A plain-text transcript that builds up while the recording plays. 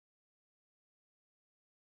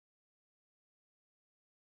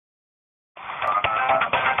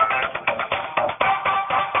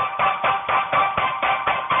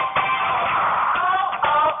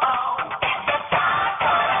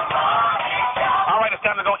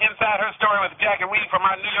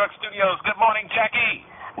York studios. Good morning, Jackie.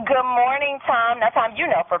 Good morning, Tom. Now, Tom, you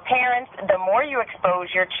know, for parents, the more you expose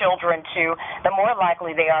your children to, the more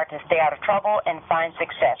likely they are to stay out of trouble and find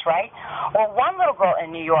success, right? Well, one little girl in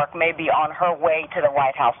New York may be on her way to the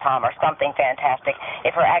White House, Tom, or something fantastic,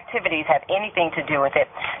 if her activities have anything to do with it.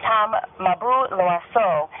 Tom, Mabou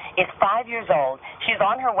Loiseau is 5 years old. She's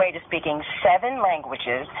on her way to speaking 7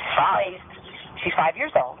 languages. She's 5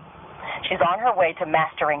 years old. She's on her way to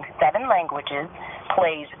mastering 7 languages,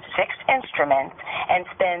 plays 6 instruments, and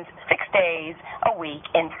spends 6 days a week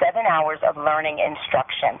in 7 hours of learning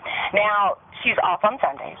instruction. Now, she's off on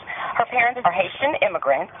Sundays. Her parents are Haitian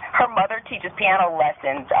immigrants. Her mother teaches piano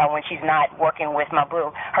lessons when she's not working with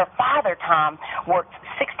Mabou. Her father, Tom, works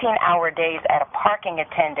 16-hour days at a parking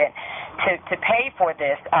attendant. To pay for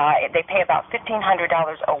this, they pay about $1,500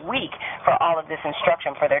 a week for all of this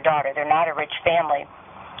instruction for their daughter. They're not a rich family.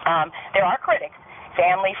 There are critics,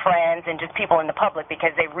 family, friends, and just people in the public, because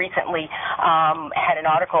they recently had an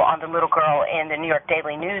article on the little girl in the New York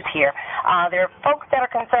Daily News here. There are folks that are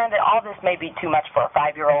concerned that all this may be too much for a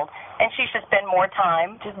 5-year-old, and she should spend more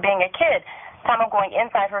time just being a kid. Tom, I'm going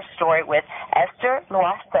inside her story with Esther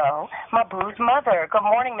Loiseau, Mabou's mother. Good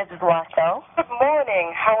morning, Mrs. Loiseau. Good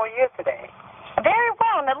morning. How are you today? Very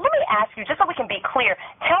well. Now, let me ask you, just so we can be clear,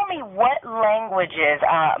 tell me what languages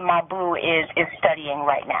Mabou is studying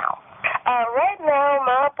right now. Right now,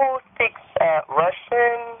 Mabou speaks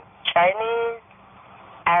Russian, Chinese,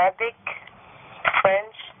 Arabic,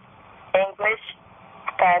 French, English,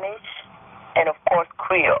 Spanish, and, of course,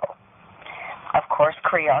 Creole. Of course,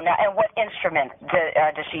 Creole. Now, and what instrument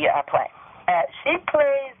does she play? She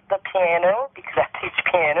plays the piano, because I teach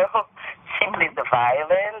piano. She plays the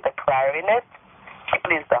violin, the clarinet. She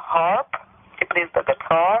plays the harp. She plays the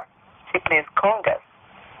guitar. She plays congas.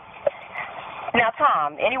 Now,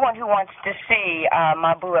 Tom, anyone who wants to see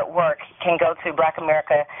Mabou at work can go to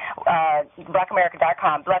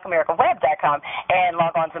blackamerica.com, blackamericaweb.com, and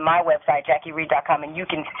log on to my website, JackieReed.com, and you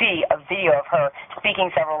can see a video of her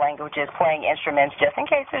speaking several languages, playing instruments, just in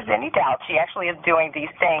case there's any doubt. She actually is doing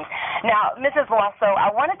these things. Now, Mrs. Loiseau, I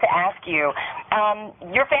wanted to ask you,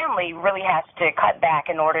 your family really has to cut back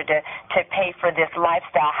in order to pay for this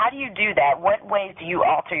lifestyle. How do you do that? What ways do you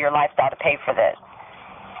alter your lifestyle to pay for this?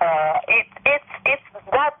 It's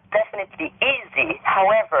not definitely easy.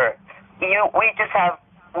 However, we just had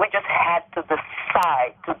to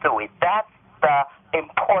decide to do it. That's the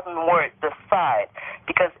important word, decide,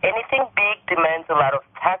 because anything big demands a lot of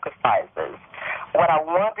sacrifices. What I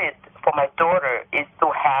wanted for my daughter is to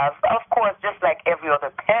have, of course, just like every other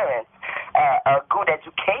parent, a good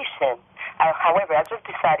education. However, I just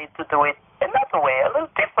decided to do it another way, a little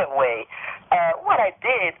different way. What I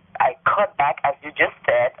did, I cut back, as you just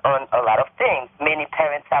said, on a lot of things. Many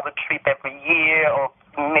parents have a trip every year or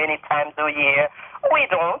many times a year. We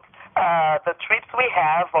don't. The trips we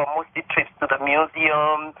have are mostly trips to the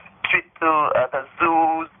museum, trips to the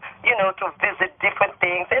zoos, to visit different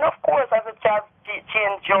things. And, of course, as a child, she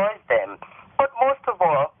enjoys them. But most of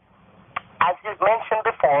all, as you mentioned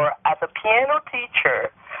before, as a piano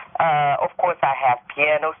teacher, of course, I have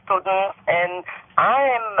piano students, and I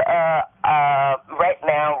am right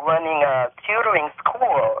now running a tutoring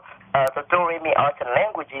school, the Do-Re-Mi Arts and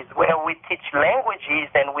Languages, where we teach languages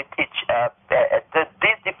and we teach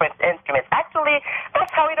these different instruments. Actually,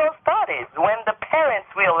 that's how it all started. When the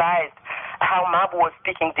parents realized how Mabou was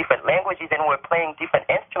speaking different languages and were playing different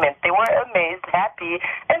instruments, they were amazed, happy,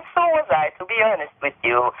 and so was I, to be honest with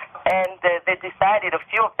you. And they decided, a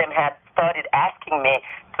few of them had started asking me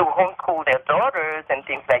to homeschool their daughters and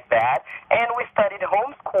things like that. And we started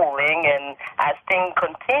homeschooling, and as things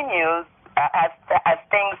continued,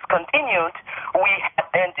 we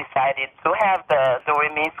then decided to have the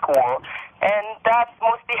Do-Re-Mi school, and that's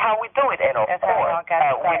mostly how we do it. And of course,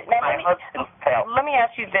 with my husband's help. Let me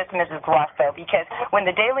ask you this, Mrs. Loiseau, because when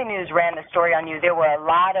the Daily News ran the story on you, there were a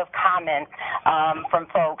lot of comments from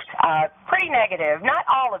folks, pretty negative. Not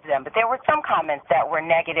all of them, but there were some comments that were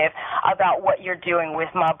negative about what you're doing with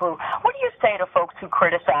Mabou. What do you say to folks who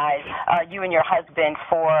criticize you and your husband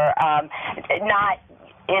for not,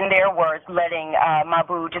 in their words, letting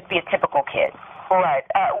Mabou just be a typical kid? Right.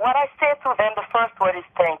 What I say to them, the first word is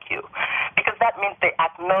thank you, because that means they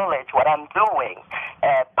acknowledge what I'm doing.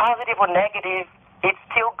 Positive or negative, it's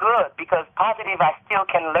still good, because positive, I still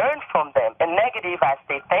can learn from them, and negative, I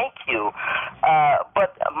say thank you.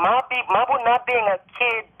 But Mabou not being a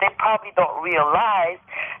kid, they probably don't realize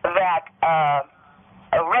that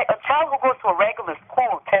a child who goes to a regular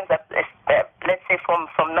school tends, let's say, from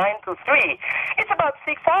 9 to 3, it's about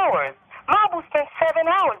 6 hours. Mabou spends 7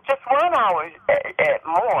 hours, just 1 hour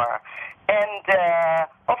more. And,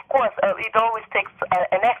 of course, course, it always takes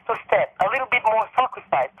an extra step, a little bit more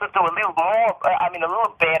sacrifice to do a little more, a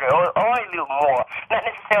little better or a little more. Not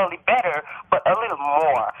necessarily better, but a little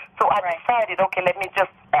more. So I decided, okay, let me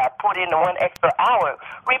just put in 1 extra hour.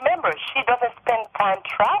 Remember, she doesn't spend time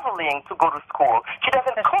traveling to go to school. She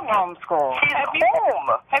doesn't come home school. She's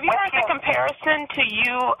home. Have you heard the comparison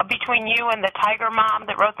between you and the Tiger Mom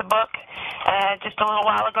that wrote the book just a little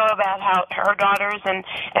while ago about how her daughters and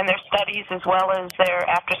their studies as well as their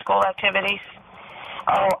after-school activities?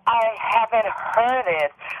 Oh, I haven't heard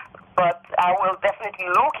it, but I will definitely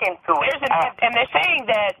look into it. And they're saying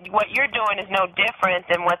that what you're doing is no different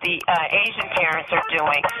than what the Asian parents are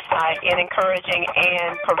doing in encouraging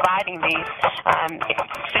and providing these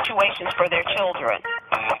situations for their children.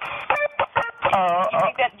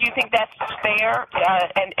 Do you think that's fair?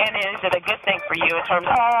 And is it a good thing for you in terms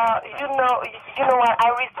of? You know what? I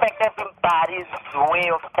respect everybody's way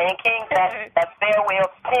of thinking. That's their way of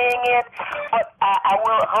seeing it. But I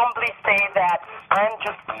will humbly say that I'm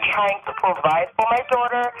just trying to provide for my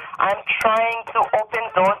daughter. I'm trying to open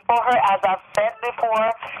doors for her, as I've said before.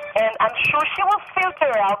 And I'm sure she will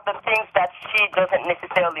filter out the things that she doesn't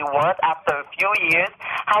necessarily want after a few years.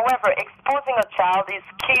 However, exposing a child is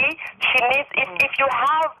key. She needs, if you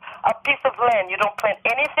have a piece of land, you don't plant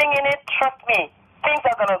anything in it, trust me, things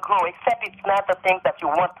are going to grow, except it's not the things that you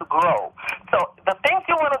want to grow. So the things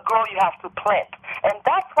you want to grow, you have to plant. And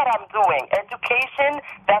that's what I'm doing. Education,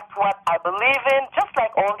 that's what I believe in, just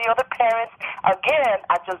like all the other parents. Again,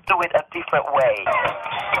 I just do it a different way.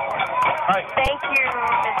 Thank you,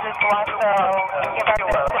 Mrs. Loiseau. Give our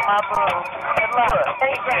best to Mabou. Good luck.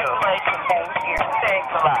 Thank you. Congratulations. Thank you.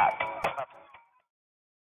 Thanks a lot.